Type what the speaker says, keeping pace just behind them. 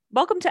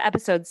Welcome to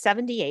episode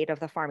 78 of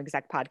the Pharm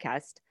Exec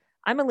podcast.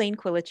 I'm Elaine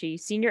Quilici,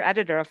 senior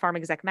editor of Pharm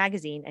Exec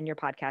magazine and your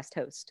podcast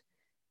host.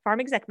 Pharm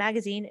Exec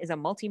magazine is a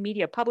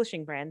multimedia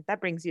publishing brand that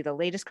brings you the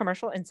latest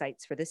commercial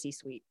insights for the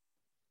C-suite.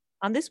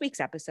 On this week's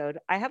episode,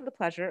 I have the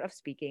pleasure of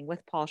speaking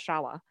with Paul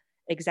Shawah,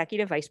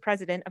 Executive Vice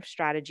President of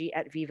Strategy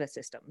at Veeva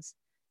Systems.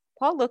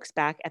 Paul looks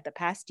back at the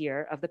past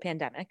year of the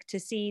pandemic to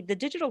see the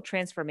digital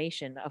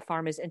transformation of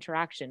pharma's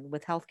interaction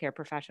with healthcare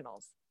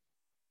professionals.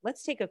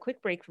 Let's take a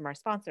quick break from our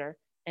sponsor,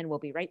 and we'll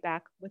be right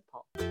back with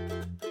Paul.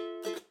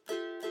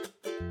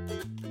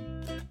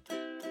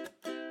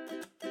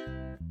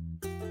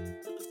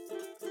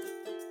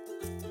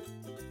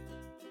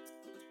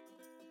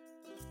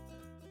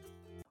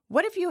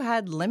 What if you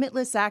had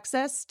limitless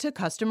access to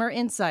customer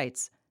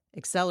insights,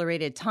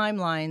 accelerated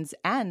timelines,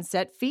 and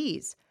set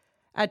fees?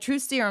 At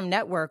TruSerum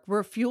Network,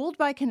 we're fueled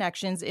by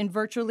connections in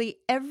virtually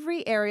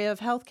every area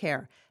of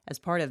healthcare as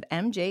part of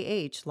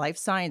MJH Life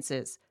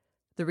Sciences.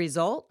 The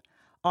result?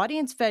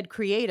 Audience-fed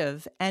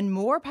creative and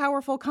more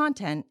powerful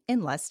content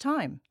in less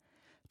time.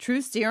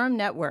 TruSerum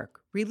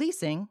Network,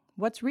 releasing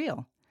what's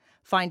real.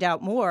 Find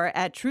out more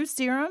at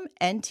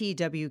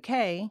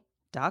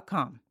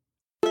TruSerumNTWK.com.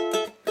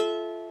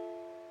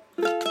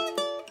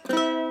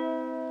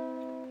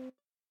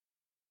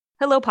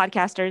 Hello,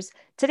 podcasters.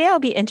 Today I'll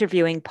be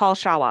interviewing Paul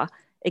Shawah,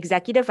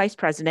 Executive Vice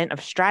President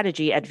of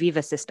Strategy at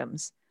Veeva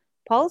Systems.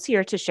 Paul's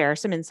here to share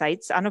some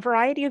insights on a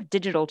variety of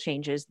digital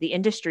changes the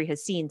industry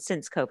has seen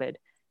since COVID,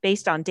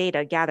 based on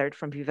data gathered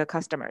from Veeva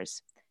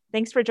customers.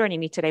 Thanks for joining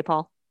me today,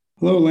 Paul.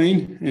 Hello,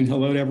 Elaine, and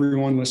hello to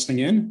everyone listening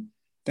in.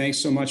 Thanks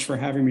so much for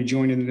having me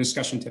join in the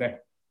discussion today.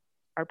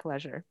 Our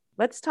pleasure.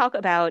 Let's talk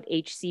about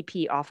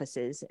HCP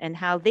offices and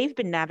how they've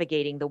been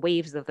navigating the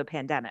waves of the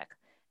pandemic.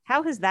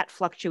 How has that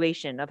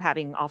fluctuation of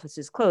having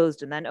offices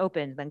closed and then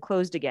opened, then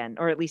closed again,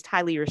 or at least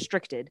highly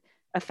restricted,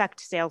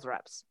 affect sales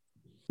reps?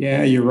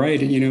 Yeah, you're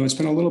right. It's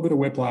been a little bit of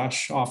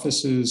whiplash.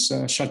 Offices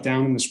shut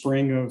down in the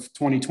spring of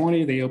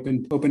 2020. They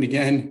opened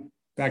again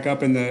back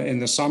up in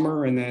the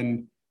summer, and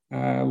then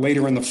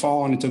later in the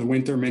fall and into the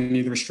winter, many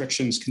of the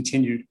restrictions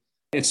continued.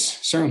 It's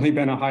certainly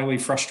been a highly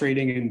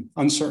frustrating and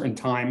uncertain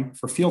time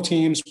for field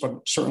teams, but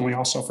certainly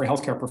also for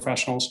healthcare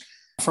professionals.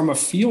 From a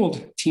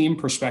field team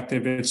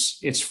perspective,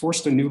 it's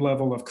forced a new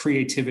level of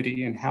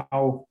creativity in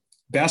how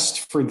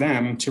best for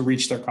them to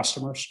reach their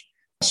customers.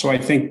 So I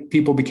think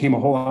people became a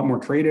whole lot more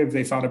creative.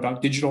 They thought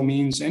about digital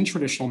means and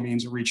traditional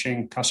means of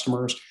reaching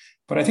customers.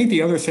 But I think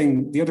the other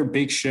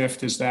big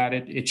shift is that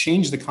it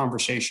changed the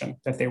conversation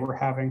that they were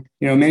having.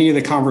 Many of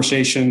the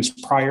conversations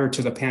prior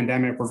to the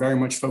pandemic were very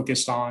much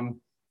focused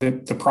on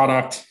the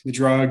product, the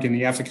drug, and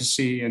the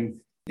efficacy, and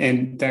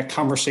that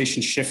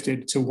conversation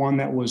shifted to one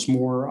that was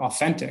more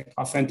authentic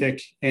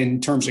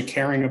in terms of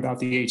caring about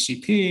the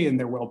HCP and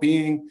their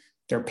well-being,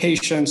 their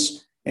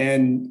patients,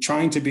 and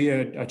trying to be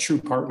a true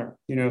partner.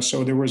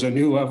 So there was a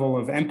new level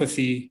of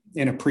empathy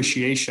and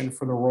appreciation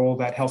for the role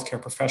that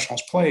healthcare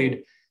professionals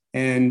played.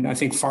 And I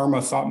think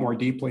pharma thought more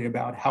deeply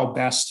about how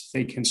best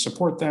they can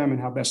support them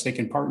and how best they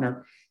can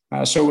partner.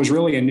 So it was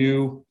really a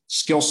new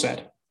skill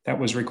set that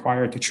was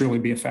required to truly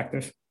be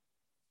effective.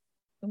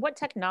 What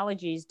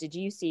technologies did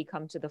you see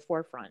come to the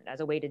forefront as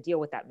a way to deal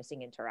with that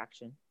missing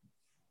interaction?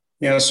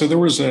 Yeah, so there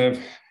was a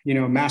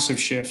massive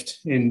shift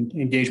in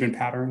engagement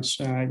patterns.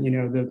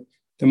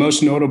 The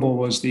most notable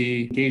was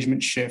the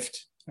engagement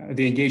shift.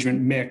 The engagement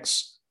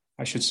mix,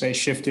 I should say,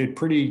 shifted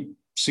pretty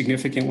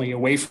significantly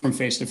away from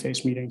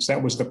face-to-face meetings.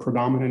 That was the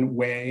predominant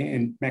way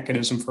and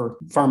mechanism for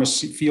pharma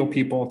field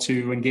people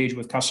to engage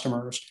with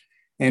customers.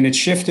 And it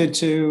shifted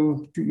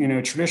to,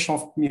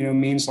 traditional,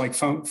 means like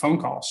phone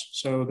calls.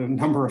 So the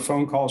number of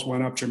phone calls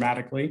went up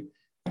dramatically.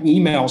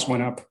 Emails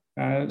went up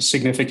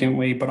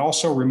significantly, but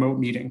also remote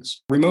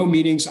meetings. Remote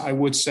meetings, I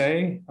would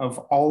say, of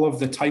all of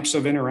the types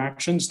of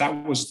interactions,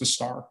 that was the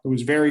star. It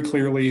was very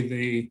clearly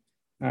the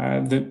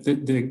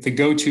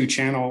go-to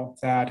channel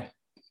that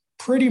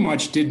pretty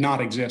much did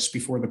not exist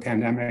before the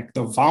pandemic.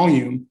 The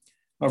volume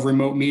of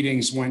remote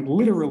meetings went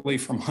literally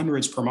from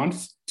hundreds per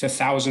month to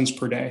thousands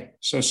per day.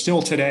 So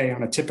still today,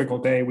 on a typical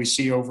day, we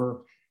see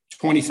over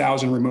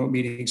 20,000 remote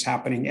meetings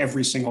happening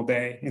every single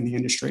day in the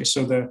industry.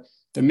 So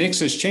the mix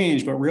has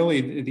changed, but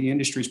really the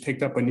industry's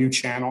picked up a new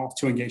channel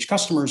to engage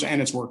customers,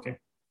 and it's working.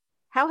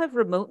 How have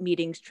remote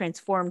meetings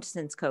transformed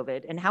since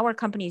COVID, and how are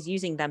companies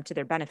using them to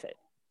their benefit?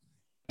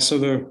 So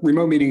the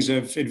remote meetings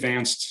have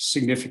advanced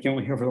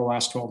significantly over the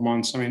last 12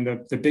 months. I mean,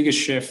 the biggest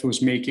shift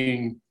was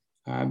making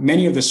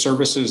many of the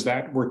services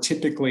that were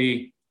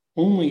typically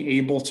only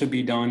able to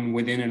be done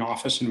within an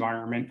office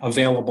environment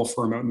available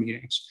for remote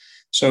meetings.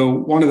 So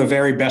one of the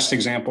very best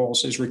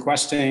examples is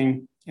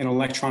requesting and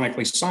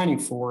electronically signing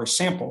for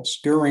samples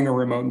during a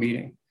remote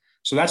meeting.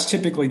 So that's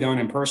typically done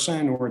in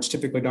person, or it's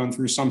typically done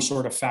through some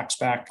sort of fax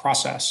back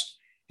process.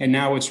 And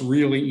now it's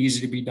really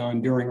easy to be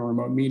done during a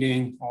remote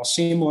meeting, all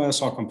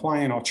seamless, all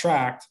compliant, all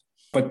tracked.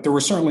 But there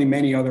were certainly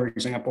many other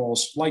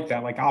examples like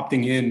that, like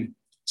opting in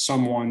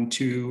someone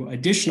to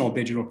additional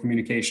digital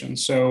communication.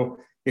 So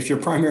if your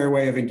primary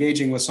way of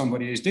engaging with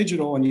somebody is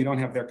digital and you don't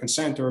have their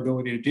consent or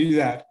ability to do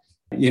that,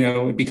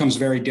 it becomes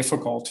very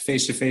difficult.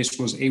 Face-to-face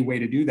was a way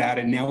to do that.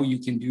 And now you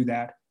can do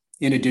that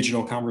in a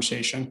digital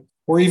conversation,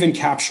 or even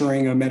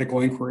capturing a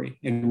medical inquiry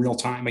in real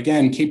time.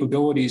 Again,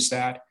 capabilities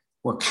that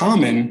were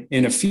common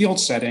in a field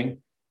setting,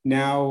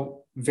 now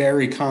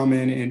very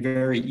common and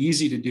very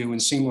easy to do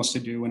and seamless to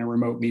do in a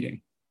remote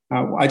meeting.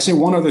 I'd say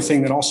one other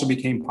thing that also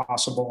became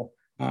possible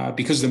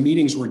because the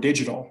meetings were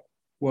digital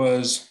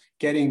was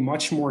getting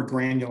much more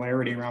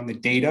granularity around the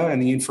data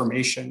and the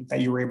information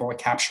that you were able to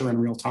capture in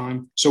real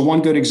time. So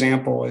one good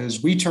example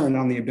is we turned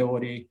on the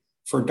ability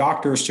for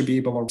doctors to be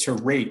able to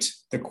rate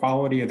the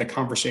quality of the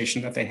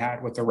conversation that they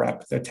had with the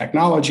rep, the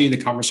technology, the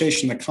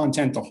conversation, the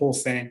content, the whole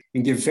thing,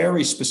 and give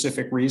very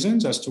specific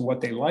reasons as to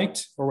what they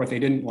liked or what they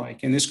didn't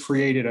like. And this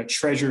created a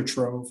treasure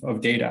trove of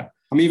data.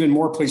 I'm even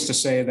more pleased to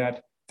say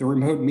that the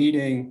remote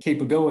meeting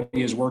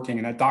capability is working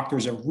and that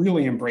doctors have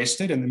really embraced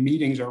it. And the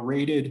meetings are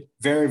rated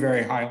very,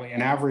 very highly,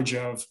 an average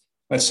of,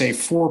 let's say,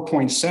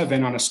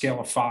 4.7 on a scale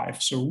of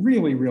 5. So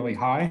really, really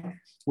high,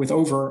 with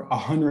over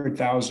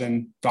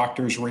 100,000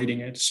 doctors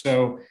rating it.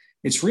 So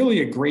it's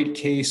really a great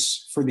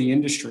case for the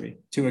industry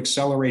to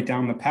accelerate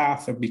down the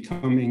path of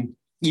becoming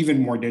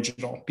even more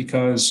digital,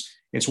 because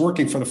it's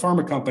working for the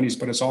pharma companies,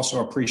 but it's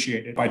also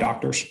appreciated by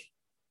doctors.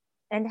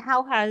 And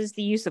how has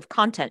the use of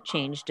content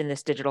changed in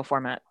this digital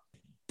format?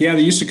 Yeah,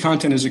 the use of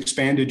content has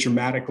expanded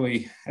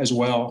dramatically as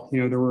well.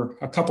 There were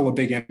a couple of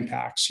big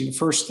impacts.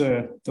 First,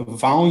 the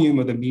volume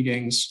of the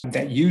meetings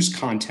that use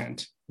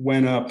content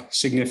went up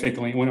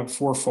significantly, went up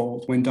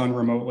fourfold when done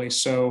remotely.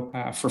 So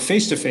for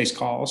face-to-face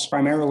calls,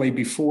 primarily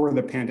before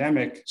the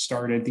pandemic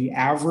started, the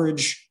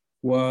average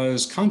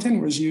was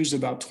content was used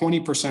about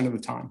 20% of the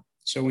time.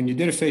 So when you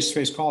did a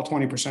face-to-face call,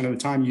 20% of the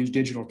time you used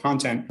digital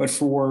content. But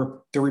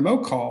for the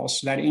remote calls,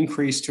 that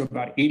increased to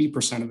about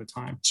 80% of the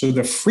time. So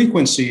the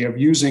frequency of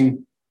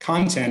using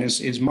content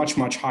is much,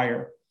 much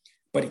higher.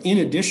 But in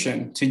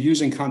addition to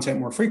using content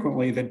more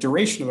frequently, the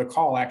duration of the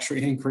call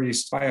actually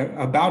increased by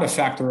about a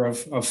factor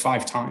of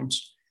 5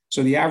 times.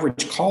 So the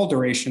average call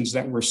durations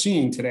that we're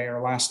seeing today are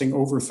lasting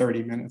over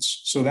 30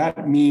 minutes. So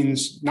that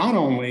means not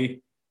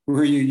only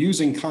were you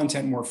using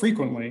content more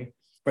frequently,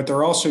 but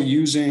they're also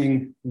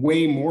using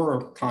way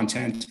more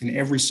content in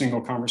every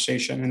single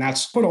conversation. And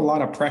that's put a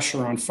lot of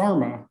pressure on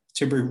pharma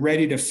to be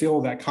ready to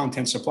fill that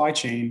content supply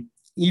chain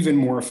even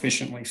more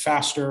efficiently,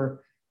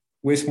 faster,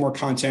 with more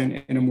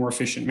content in a more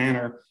efficient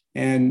manner.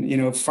 And,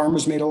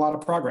 pharma's made a lot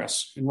of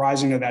progress in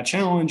rising to that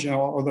challenge,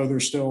 although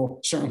there's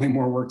still certainly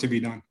more work to be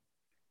done.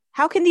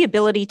 How can the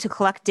ability to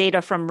collect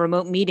data from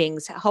remote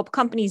meetings help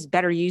companies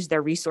better use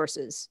their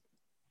resources?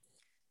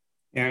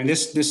 And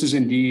this is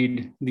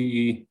indeed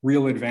the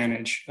real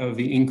advantage of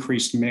the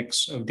increased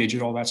mix of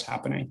digital that's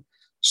happening.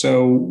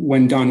 So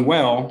when done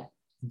well,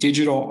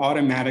 digital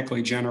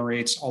automatically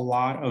generates a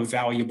lot of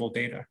valuable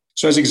data.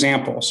 So as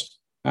examples,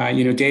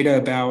 data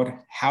about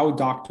how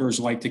doctors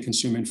like to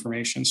consume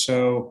information.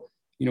 So,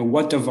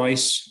 what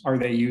device are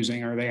they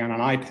using? Are they on an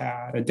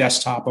iPad, a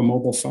desktop, a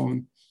mobile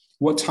phone?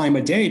 What time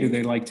of day do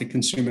they like to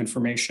consume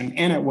information?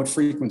 And at what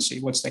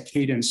frequency? What's the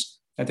cadence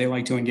that they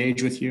like to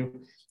engage with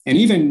you? And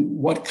even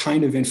what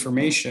kind of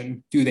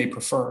information do they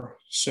prefer?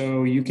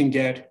 So you can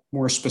get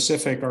more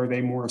specific. Are they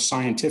more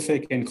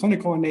scientific and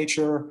clinical in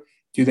nature?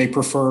 Do they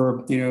prefer,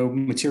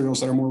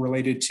 materials that are more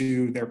related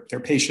to their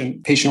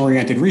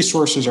patient-oriented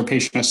resources or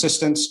patient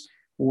assistance,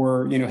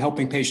 or,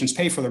 helping patients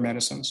pay for their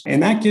medicines?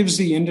 And that gives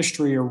the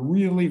industry a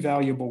really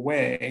valuable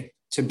way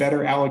to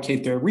better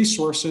allocate their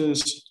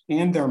resources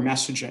and their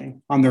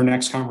messaging on their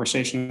next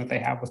conversation that they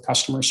have with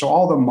customers. So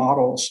all the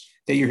models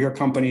that you hear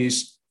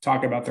companies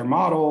talk about, their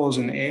models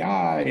and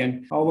AI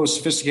and all those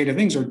sophisticated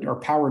things are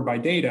powered by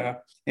data.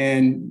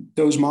 And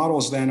those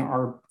models then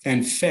are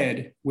then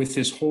fed with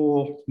this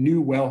whole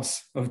new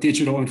wealth of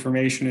digital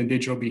information and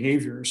digital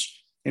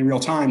behaviors in real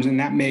time. And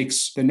that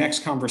makes the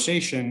next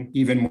conversation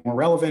even more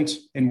relevant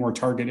and more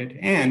targeted.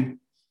 And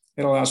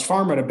it allows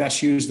pharma to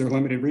best use their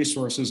limited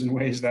resources in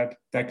ways that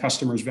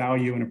customers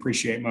value and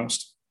appreciate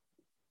most.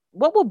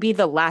 What will be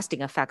the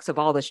lasting effects of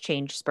all this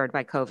change spurred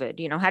by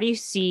COVID? How do you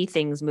see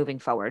things moving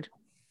forward?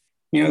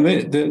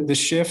 The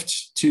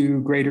shift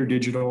to greater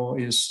digital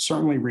is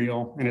certainly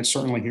real, and it's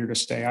certainly here to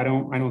stay. I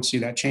don't see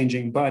that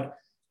changing, but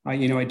I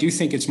do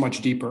think it's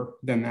much deeper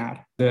than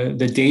that.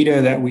 The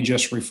data that we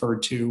just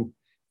referred to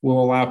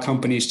will allow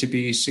companies to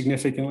be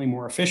significantly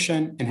more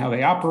efficient in how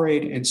they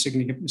operate and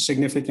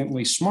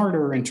significantly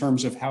smarter in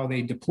terms of how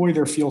they deploy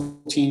their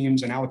field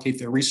teams and allocate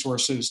their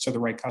resources to the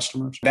right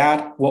customers.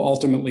 That will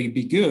ultimately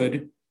be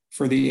good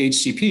for the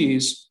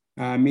HCPs,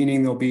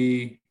 meaning there'll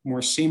be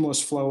more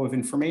seamless flow of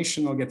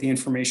information. They'll get the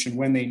information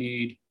when they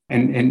need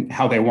and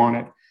how they want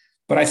it.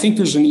 But I think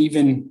there's an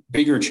even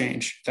bigger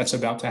change that's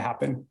about to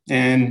happen.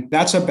 And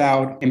that's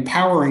about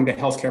empowering the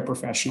healthcare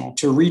professional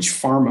to reach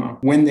pharma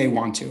when they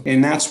want to.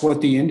 And that's what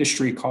the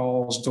industry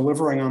calls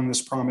delivering on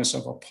this promise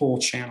of a pull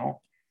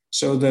channel.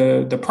 So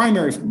the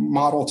primary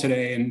model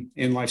today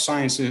in life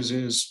sciences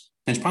is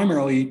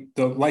primarily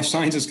the life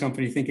sciences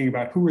company thinking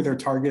about who are their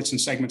targets and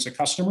segments of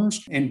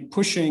customers and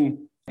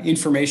pushing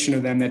information to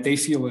them that they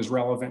feel is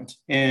relevant.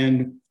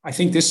 And I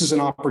think this is an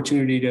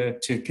opportunity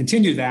to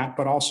continue that,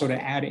 but also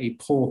to add a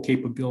pull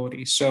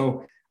capability.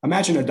 So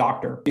imagine a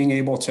doctor being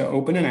able to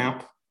open an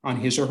app on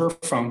his or her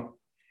phone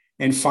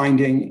and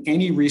finding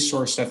any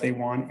resource that they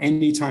want,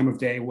 any time of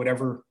day,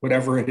 whatever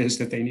it is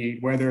that they need,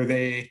 whether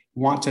they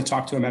want to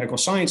talk to a medical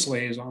science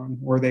liaison,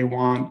 or they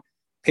want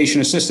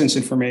patient assistance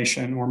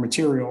information or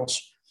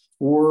materials,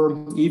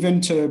 or even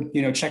to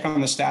check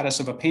on the status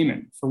of a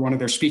payment for one of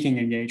their speaking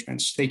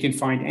engagements. They can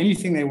find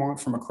anything they want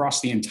from across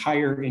the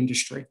entire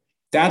industry.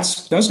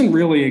 That doesn't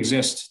really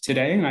exist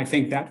today, and I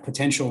think that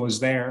potential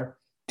is there.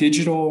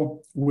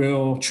 Digital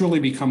will truly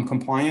become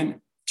compliant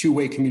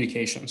two-way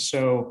communication.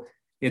 So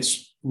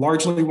it's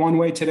largely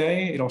one-way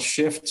today. It'll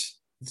shift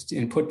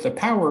and put the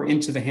power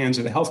into the hands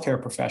of the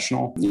healthcare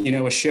professional,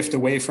 a shift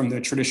away from the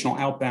traditional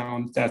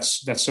outbound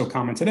that's so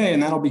common today.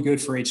 And that'll be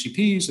good for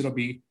HCPs. It'll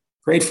be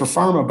great for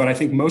pharma, but I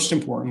think most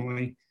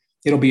importantly,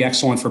 it'll be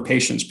excellent for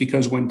patients,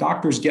 because when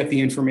doctors get the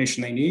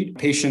information they need,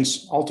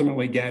 patients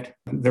ultimately get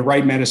the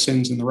right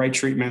medicines and the right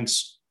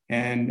treatments,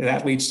 and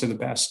that leads to the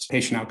best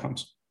patient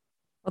outcomes.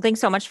 Well, thanks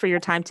so much for your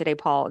time today,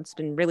 Paul. It's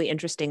been really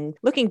interesting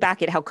looking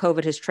back at how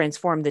COVID has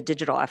transformed the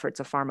digital efforts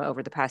of pharma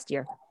over the past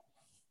year.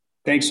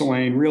 Thanks,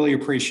 Elaine. Really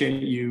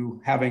appreciate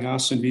you having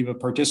us and Veeva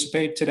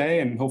participate today,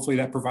 and hopefully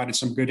that provided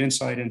some good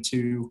insight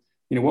into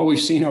what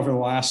we've seen over the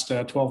last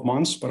 12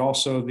 months, but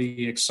also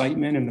the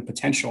excitement and the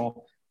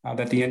potential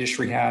that the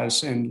industry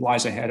has and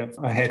lies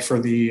ahead for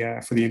the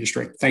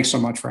industry. Thanks so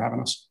much for having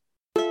us.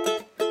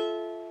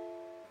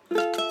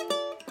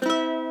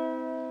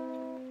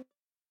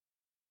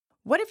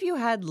 What if you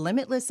had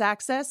limitless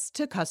access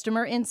to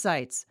customer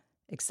insights,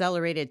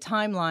 accelerated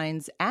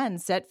timelines, and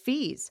set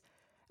fees?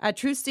 At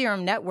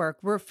TruSerum Network,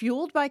 we're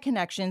fueled by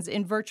connections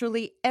in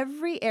virtually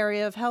every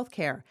area of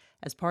healthcare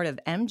as part of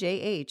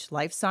MJH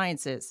Life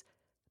Sciences.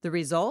 The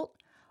result?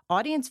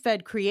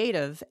 Audience-fed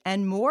creative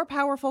and more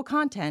powerful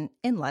content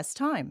in less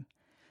time.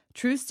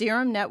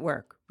 TruSerum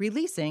Network,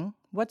 releasing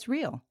what's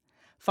real.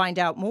 Find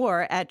out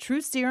more at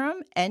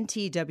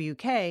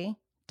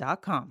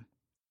TruSerumNTWK.com.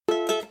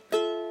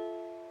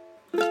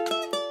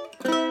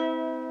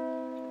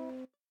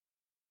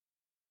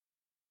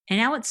 And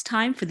now it's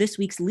time for this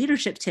week's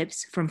leadership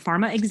tips from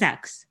pharma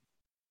execs.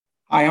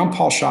 Hi, I'm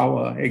Paul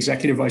Shawa,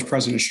 Executive Vice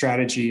President of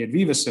Strategy at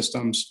Veeva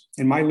Systems,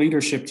 and my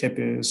leadership tip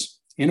is,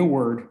 in a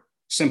word,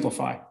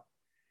 simplify.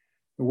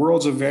 The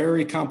world's a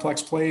very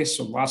complex place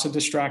with lots of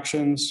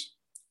distractions.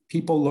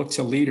 People look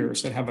to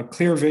leaders that have a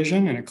clear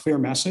vision and a clear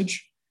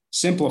message.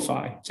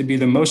 Simplify to be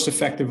the most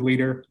effective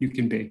leader you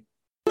can be.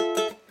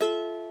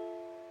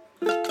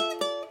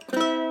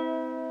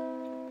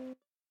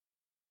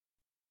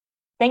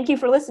 Thank you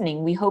for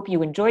listening. We hope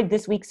you enjoyed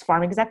this week's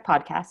Pharm Exec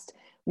podcast.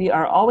 We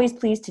are always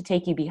pleased to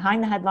take you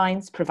behind the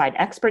headlines, provide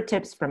expert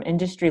tips from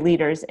industry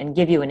leaders, and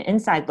give you an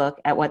inside look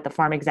at what the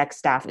Pharm Exec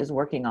staff is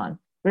working on.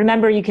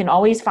 Remember, you can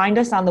always find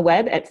us on the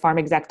web at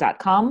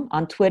pharmexec.com,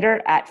 on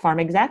Twitter at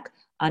pharmexec,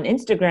 on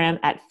Instagram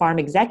at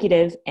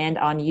pharmexecutive, and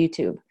on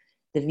YouTube.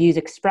 The views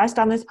expressed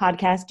on this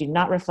podcast do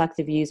not reflect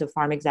the views of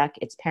Pharm Exec,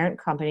 its parent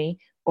company,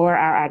 or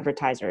our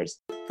advertisers.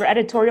 For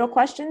editorial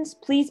questions,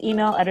 please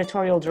email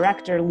editorial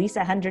director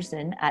Lisa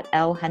Henderson at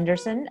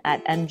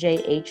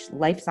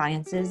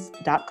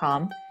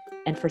lhenderson@mjhlifesciences.com.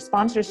 And for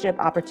sponsorship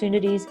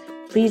opportunities,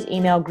 please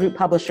email group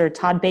publisher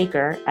Todd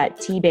Baker at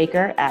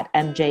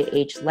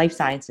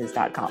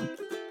tbaker@mjhlifesciences.com.